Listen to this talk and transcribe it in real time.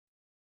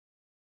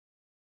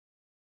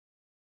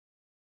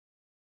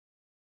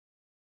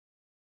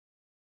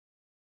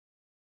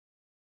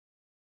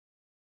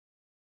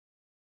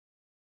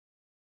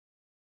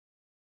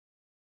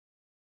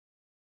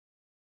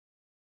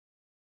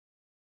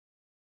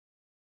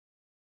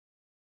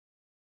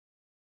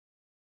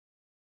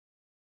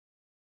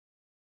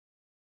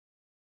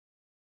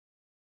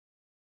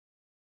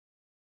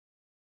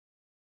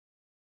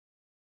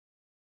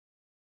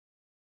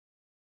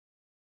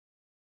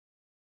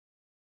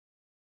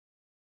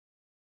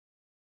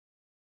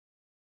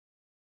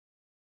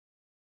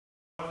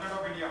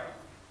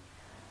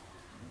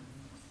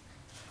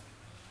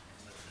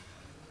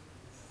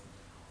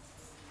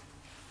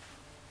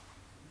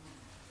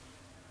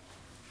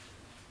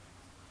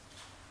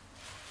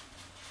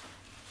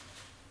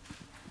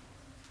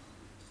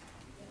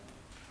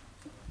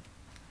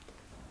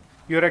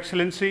Your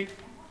Excellency,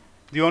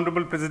 the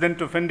Honorable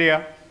President of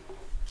India,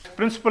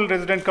 Principal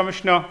Resident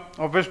Commissioner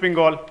of West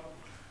Bengal,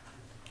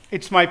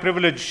 it's my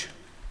privilege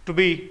to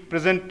be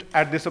present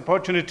at this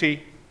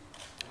opportunity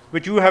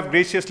which you have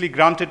graciously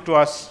granted to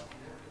us,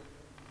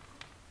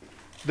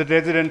 the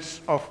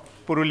residents of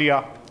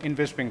Purulia in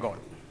West Bengal.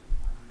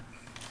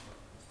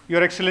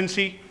 Your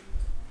Excellency,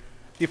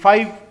 the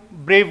 5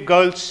 brave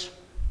girls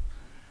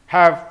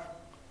have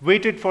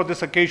waited for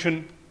this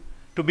occasion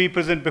to be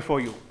present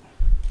before you.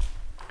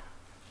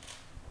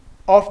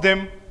 Of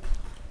them,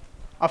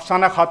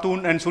 Afsana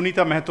Khatun and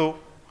Sunita Mehto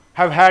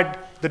have had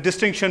the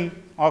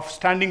distinction of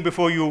standing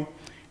before you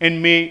in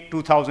May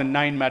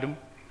 2009, Madam.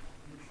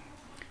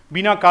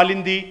 Beena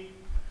Kalindi,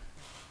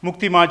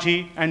 Mukti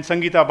Majhi and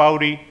Sangeeta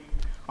Bauri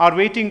are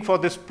waiting for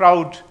this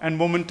proud and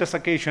momentous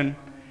occasion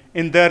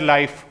in their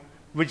life,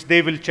 which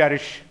they will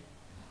cherish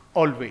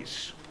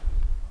always.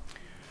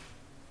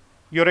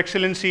 Your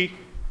Excellency,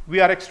 we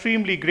are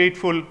extremely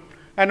grateful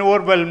and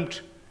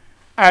overwhelmed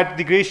at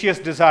the gracious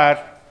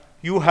desire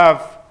you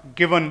have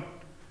given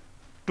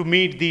to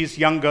meet these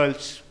young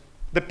girls,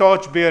 the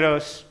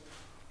torchbearers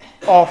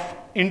of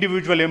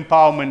individual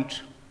empowerment,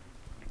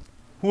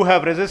 who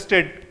have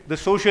resisted the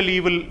social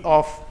evil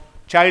of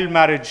child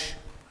marriage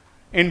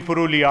in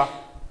Purulia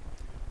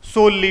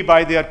solely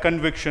by their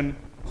conviction,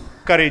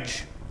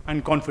 courage,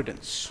 and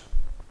confidence.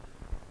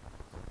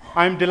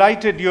 I am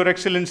delighted, Your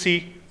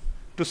Excellency,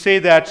 to say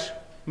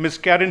that Ms.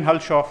 Karen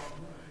Halshoff,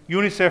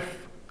 UNICEF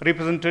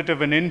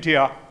representative in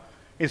India,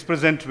 is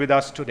present with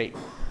us today.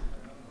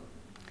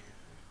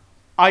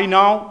 I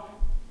now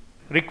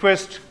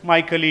request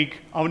my colleague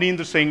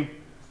Avnindra Singh,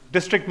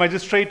 District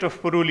Magistrate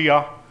of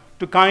Purulia,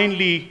 to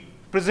kindly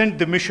present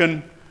the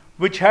mission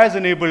which has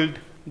enabled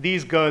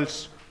these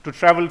girls to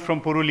travel from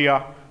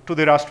Purulia to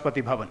the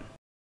Rashtrapati Bhavan.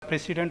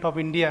 President of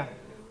India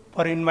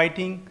for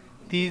inviting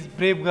these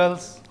brave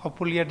girls of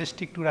Purulia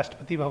district to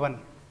Rashtrapati Bhavan,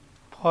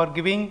 for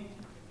giving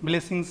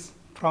blessings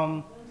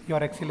from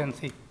Your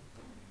Excellency.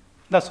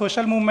 The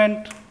social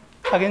movement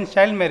against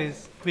child marriage,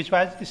 which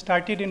was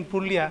started in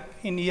Purulia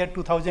in year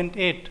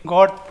 2008,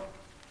 got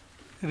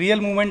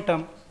real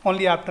momentum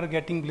only after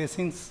getting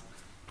blessings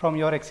from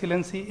Your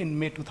Excellency in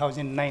May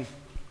 2009.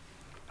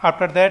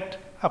 After that,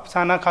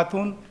 Afsana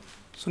Khatun,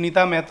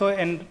 Sunita Mehto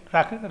and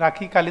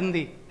Rekha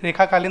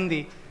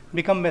Kalindi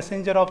become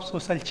messenger of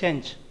social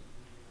change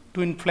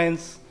to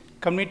influence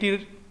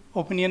community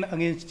opinion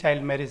against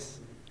child marriage,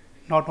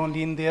 not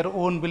only in their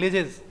own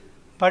villages,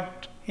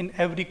 but in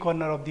every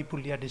corner of the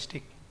Purulia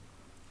district.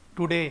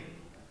 Today,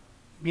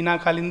 Beena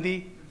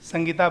Kalindi,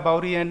 Sangeeta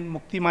Bauri and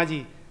Mukti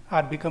Majhi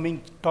are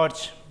becoming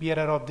torch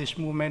bearer of this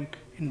movement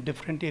in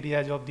different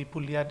areas of the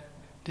Purulia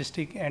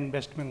district and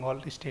West Bengal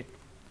state.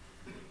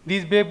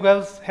 These brave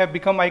girls have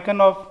become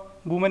icon of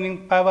women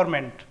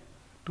empowerment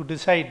to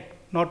decide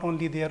not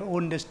only their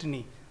own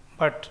destiny,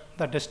 but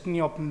the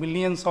destiny of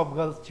millions of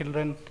girls,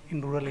 children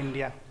in rural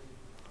India.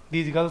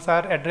 These girls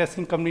are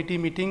addressing community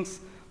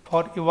meetings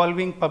for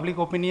evolving public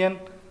opinion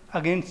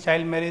against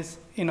child marriage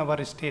in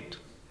our state.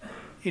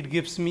 It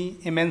gives me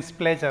immense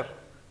pleasure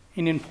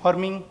in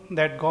informing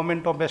that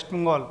Government of West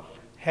Bengal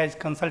has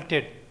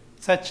consulted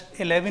such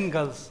 11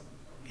 girls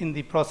in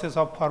the process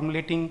of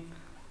formulating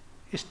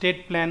a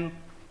state plan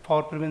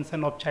for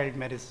prevention of child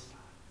marriage.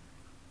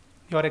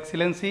 Your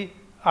Excellency,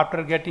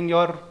 after getting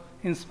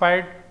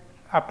inspired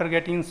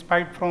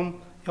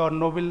from your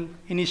noble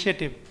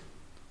initiative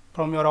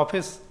from your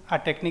office, a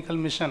technical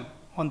mission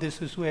on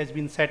this issue has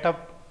been set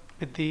up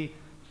with the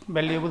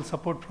valuable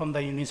support from the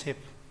UNICEF.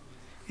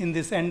 In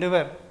this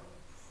endeavor,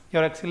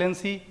 Your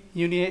Excellency,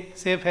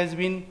 UNICEF has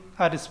been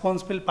a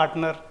responsible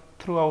partner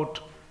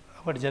throughout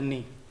our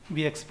journey.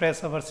 We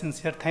express our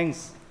sincere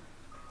thanks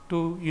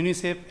to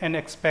UNICEF and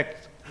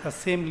expect the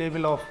same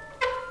level of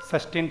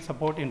sustained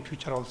support in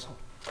future also.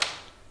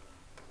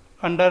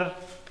 Under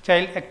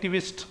Child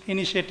Activist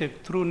Initiative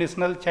through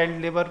National Child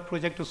Labor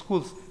Project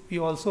Schools, we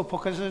also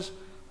focuses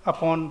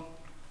upon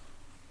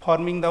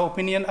forming the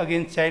opinion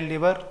against child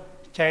labor,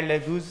 child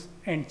abuse,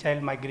 and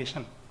child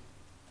migration.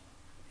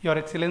 Your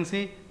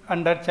Excellency,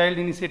 under Child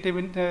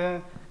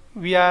Initiative,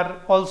 we are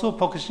also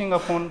focusing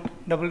upon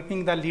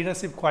developing the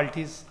leadership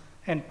qualities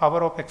and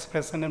power of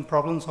expression and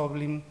problem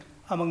solving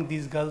among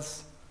these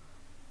girls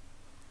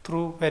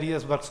through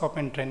various workshops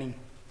and training.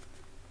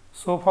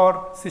 So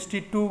far,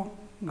 62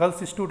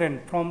 girls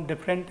students from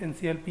different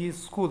NCLP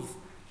schools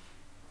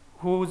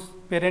whose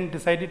parents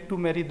decided to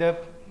marry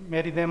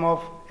them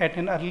off at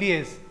an early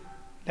age,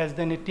 less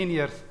than 18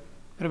 years,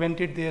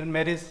 prevented their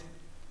marriage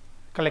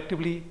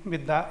collectively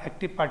with the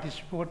active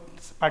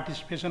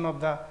participation of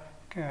the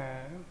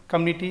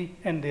community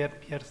and their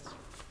peers.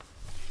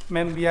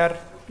 Ma'am, we are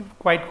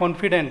quite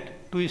confident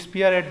to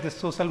spearhead this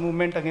social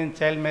movement against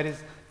child marriage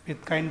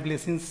with kind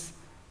blessings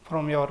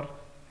from Your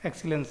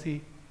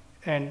Excellency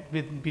and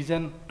with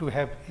vision to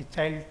have a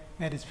child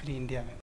marriage-free India.